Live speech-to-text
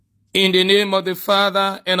In the name of the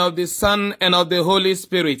Father, and of the Son, and of the Holy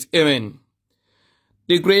Spirit. Amen.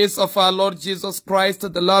 The grace of our Lord Jesus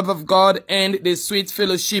Christ, the love of God, and the sweet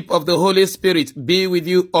fellowship of the Holy Spirit be with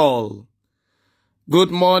you all.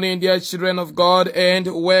 Good morning, dear children of God, and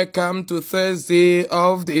welcome to Thursday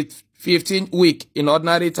of the 15th week in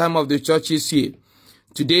ordinary time of the church's year.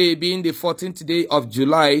 Today being the 14th day of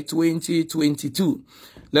July 2022.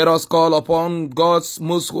 Let us call upon God's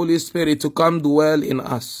most Holy Spirit to come dwell in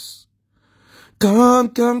us. Come,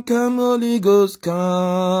 come, come, Holy Ghost,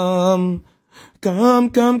 come. Come,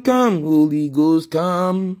 come, come, Holy Ghost,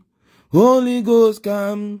 come. Holy Ghost,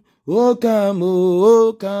 come. Oh, come,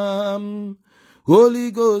 oh, come. Holy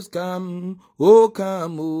Ghost, come. Oh,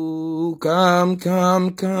 come, oh, come,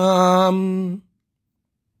 come, come.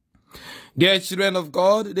 Dear children of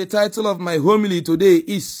God, the title of my homily today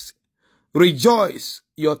is Rejoice,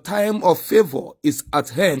 your time of favor is at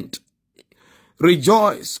hand.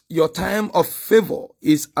 Rejoice, your time of favor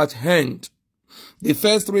is at hand. The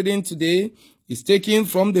first reading today is taken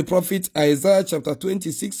from the prophet Isaiah chapter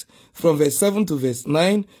 26 from verse 7 to verse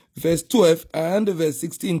 9, verse 12 and verse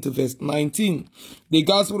 16 to verse 19. The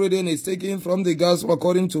gospel reading is taken from the gospel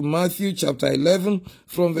according to Matthew chapter 11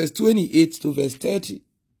 from verse 28 to verse 30.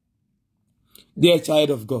 Dear child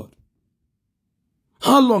of God,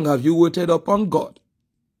 how long have you waited upon God?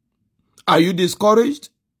 Are you discouraged?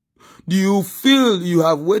 Do you feel you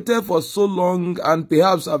have waited for so long and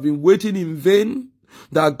perhaps have been waiting in vain,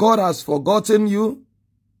 that God has forgotten you?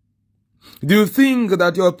 Do you think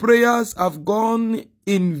that your prayers have gone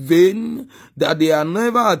in vain, that they are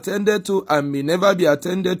never attended to and may never be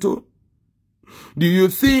attended to? Do you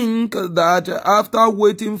think that after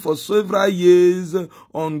waiting for several years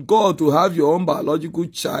on God to have your own biological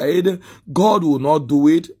child, God will not do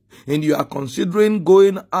it, and you are considering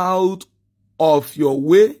going out of your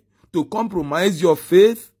way to compromise your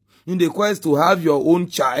faith in the quest to have your own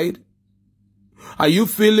child? Are you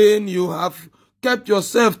feeling you have kept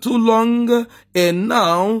yourself too long and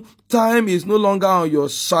now time is no longer on your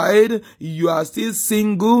side? You are still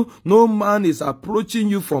single. No man is approaching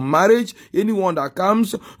you for marriage. Anyone that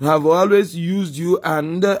comes have always used you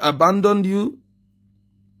and abandoned you.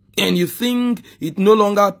 And you think it no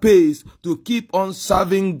longer pays to keep on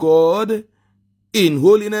serving God in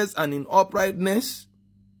holiness and in uprightness?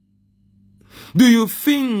 Do you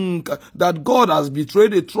think that God has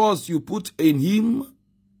betrayed the trust you put in Him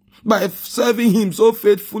by serving Him so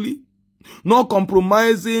faithfully, not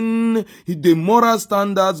compromising the moral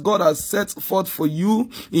standards God has set forth for you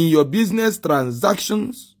in your business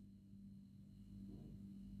transactions?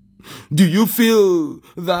 Do you feel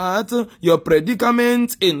that your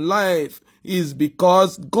predicament in life is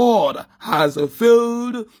because God has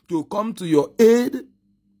failed to come to your aid?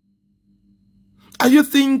 Are you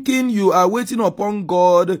thinking you are waiting upon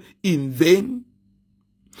God in vain?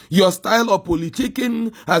 Your style of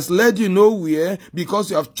politicking has led you nowhere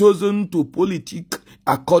because you have chosen to politic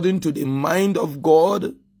according to the mind of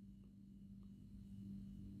God.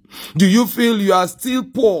 Do you feel you are still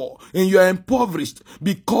poor and you are impoverished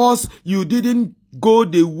because you didn't go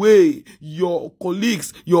the way your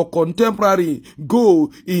colleagues, your contemporary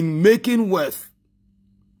go in making wealth,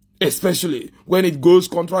 especially when it goes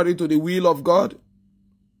contrary to the will of God?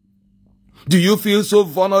 Do you feel so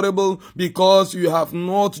vulnerable because you have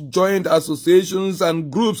not joined associations and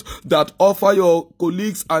groups that offer your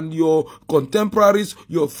colleagues and your contemporaries,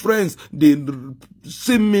 your friends, the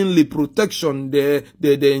seemingly protection they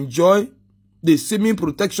enjoy? The seeming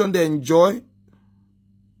protection they enjoy?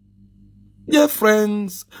 Dear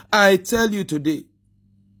friends, I tell you today,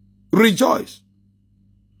 rejoice.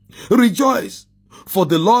 Rejoice, for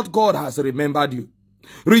the Lord God has remembered you.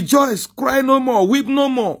 Rejoice, cry no more, weep no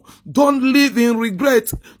more. Don't live in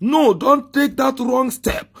regret. No, don't take that wrong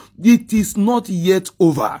step. It is not yet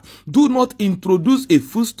over. Do not introduce a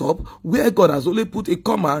full stop where God has only put a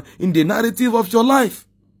comma in the narrative of your life.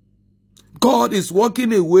 God is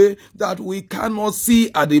working a way that we cannot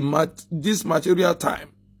see at this material time.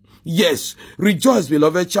 Yes, rejoice,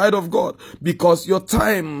 beloved child of God, because your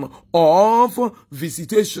time of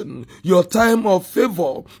visitation, your time of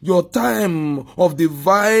favor, your time of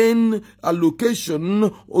divine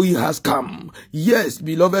allocation, it has come. Yes,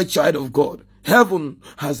 beloved child of God, heaven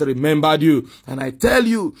has remembered you. And I tell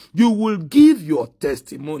you, you will give your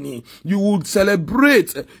testimony. You will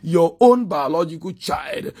celebrate your own biological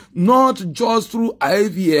child, not just through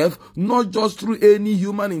IVF, not just through any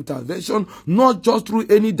human intervention, not just through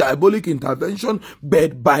any diabolic intervention,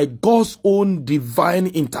 but by God's own divine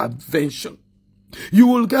intervention. You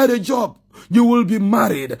will get a job. You will be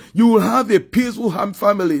married. You will have a peaceful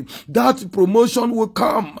family. That promotion will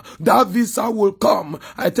come. That visa will come.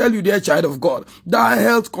 I tell you, dear child of God, that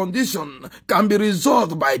health condition can be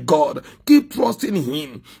resolved by God. Keep trusting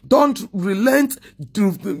Him. Don't relent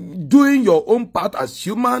to doing your own part as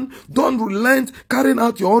human. Don't relent carrying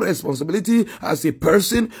out your own responsibility as a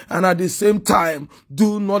person. And at the same time,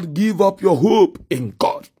 do not give up your hope in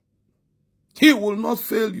God. He will not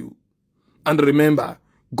fail you. And remember,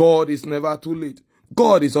 God is never too late.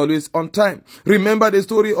 God is always on time. Remember the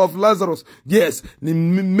story of Lazarus. Yes,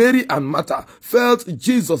 Mary and Martha felt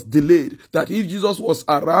Jesus delayed. That if Jesus was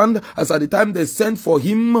around, as at the time they sent for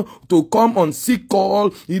him to come on sick call,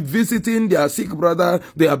 visiting their sick brother,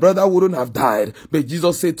 their brother wouldn't have died. But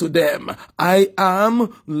Jesus said to them, I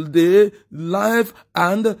am the life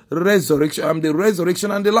and resurrection. I'm the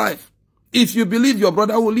resurrection and the life. If you believe, your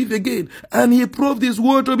brother will live again. And he proved his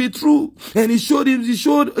word to be true. And he showed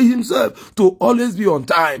himself to always be on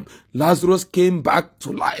time. Lazarus came back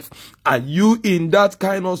to life. Are you in that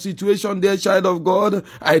kind of situation, dear child of God?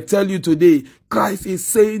 I tell you today, Christ is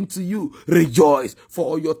saying to you, rejoice,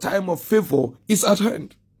 for your time of favor is at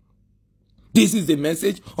hand. This is the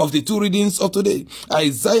message of the two readings of today.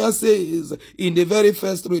 Isaiah says in the very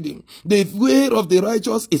first reading, the way of the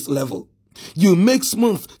righteous is level. You make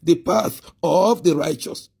smooth the path of the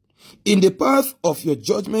righteous. In the path of your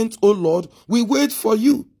judgment, O Lord, we wait for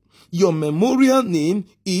you. Your memorial name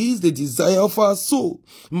is the desire of our soul.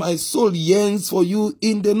 My soul yearns for you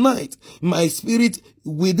in the night. My spirit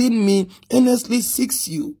within me earnestly seeks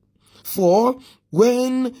you. For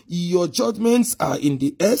when your judgments are in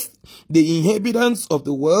the earth, the inhabitants of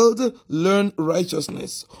the world learn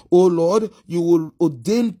righteousness. O Lord, you will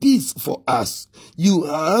ordain peace for us. You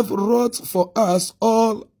have wrought for us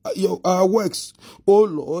all our works. O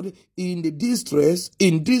Lord, in distress,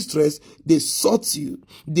 they sought you.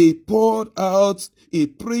 They poured out a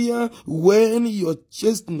prayer when your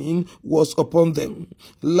chastening was upon them.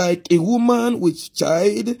 Like a woman with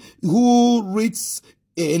child who reads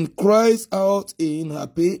and cries out in her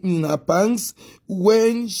pangs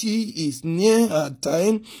when she is near her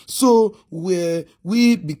time, so were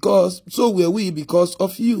we because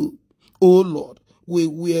of you. O Lord, we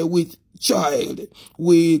were with child,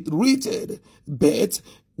 we wretched, but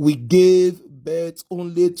we gave birth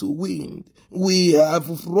only to wind. We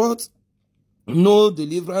have wrought no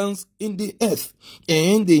deliverance in the earth,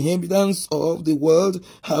 and the inhabitants of the world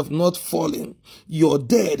have not fallen. Your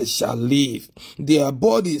dead shall live, their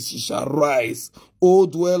bodies shall rise. O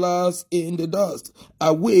dwellers in the dust,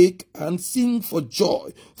 awake and sing for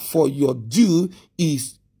joy, for your dew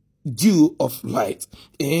is dew of light,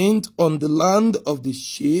 and on the land of the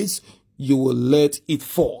shades you will let it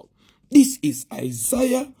fall. This is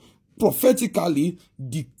Isaiah prophetically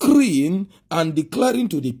decreeing and declaring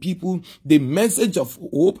to the people the message of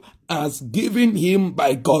hope as given him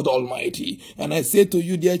by God Almighty. And I say to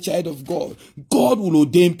you, dear child of God, God will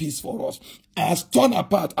ordain peace for us. As torn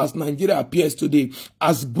apart as Nigeria appears today,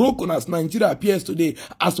 as broken as Nigeria appears today,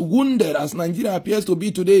 as wounded as Nigeria appears to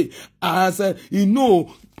be today, as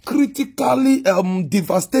critically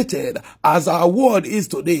devastated as our world is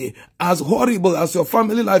today, as horrible as your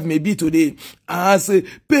family life may be today, as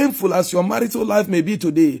painful as your marital life may be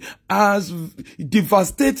today, as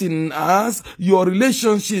devastating as your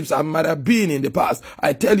relationships might have been in the past,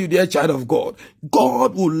 I tell you, dear child of God,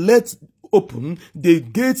 God will let open the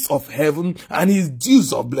gates of heaven, and his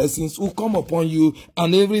dews of blessings will come upon you,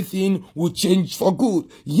 and everything will change for good.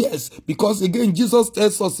 Yes, because again, Jesus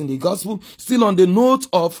tells us in the gospel, still on the note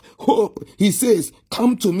of hope, he says,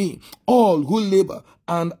 come to me, all who labor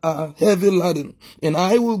and are heavy laden, and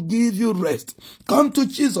I will give you rest. Come to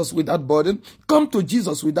Jesus with that burden. Come to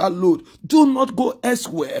Jesus with that load. Do not go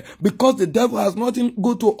elsewhere, because the devil has nothing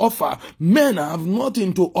good to offer. Men have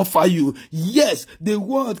nothing to offer you. Yes, the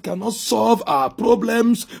world cannot solve our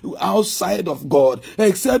problems outside of God,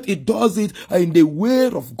 except it does it in the way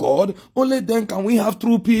of God. Only then can we have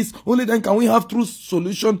true peace. Only then can we have true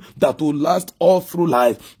solution that will last all through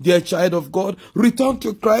life. Dear child of God, return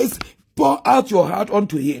to Christ. Pour out your heart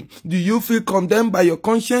unto him. Do you feel condemned by your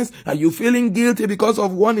conscience? Are you feeling guilty because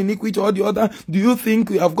of one iniquity or the other? Do you think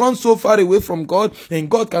you have gone so far away from God and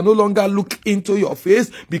God can no longer look into your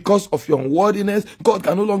face because of your unworthiness? God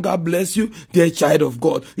can no longer bless you? Dear child of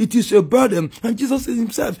God, it is a burden, and Jesus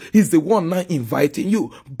himself is the one now inviting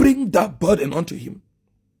you. Bring that burden unto him.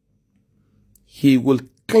 He will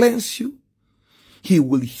cleanse you. He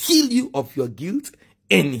will heal you of your guilt,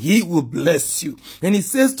 and he will bless you. And he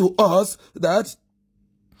says to us that,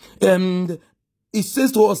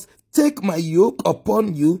 take my yoke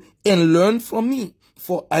upon you and learn from me,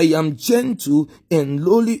 For I am gentle and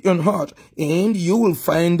lowly in heart, and you will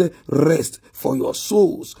find rest for your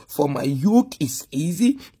souls. For my yoke is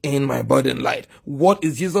easy and my burden light. What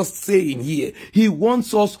is Jesus saying here? He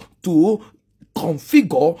wants us to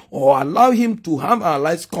configure or allow him to have our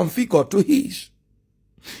lives configured to his.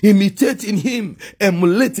 Imitating him,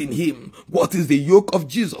 emulating him. What is the yoke of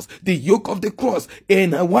Jesus? The yoke of the cross.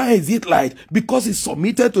 And why is it light? Because he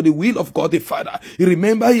submitted to the will of God the Father.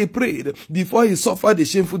 Remember, he prayed before he suffered the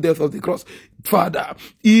shameful death of the cross. Father,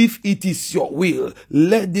 if it is your will,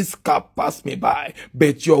 let this cup pass me by,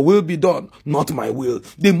 but your will be done, not my will.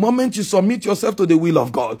 The moment you submit yourself to the will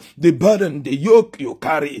of God, the burden, the yoke you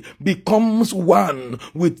carry becomes one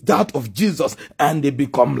with that of Jesus, and they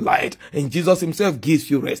become light. And Jesus himself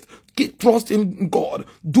gives you rest. Trust in God.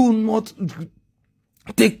 Do not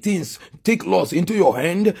take loss into your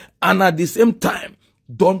hand, and at the same time,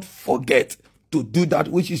 don't forget to do that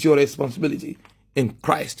which is your responsibility. In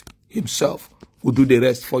Christ himself will do the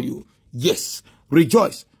rest for you. Yes,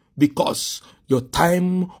 rejoice, because your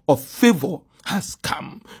time of favor has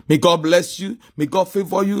come. May God bless you. May God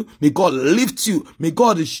favor you. May God lift you. May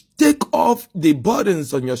God take off the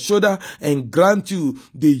burdens on your shoulder and grant you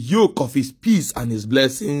the yoke of his peace and his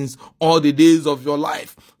blessings all the days of your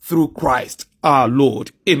life through Christ our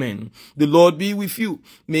Lord. Amen. The Lord be with you.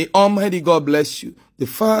 May Almighty God bless you, the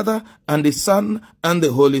Father and the Son and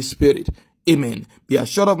the Holy Spirit. Amen. Be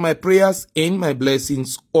assured of my prayers and my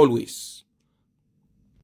blessings always.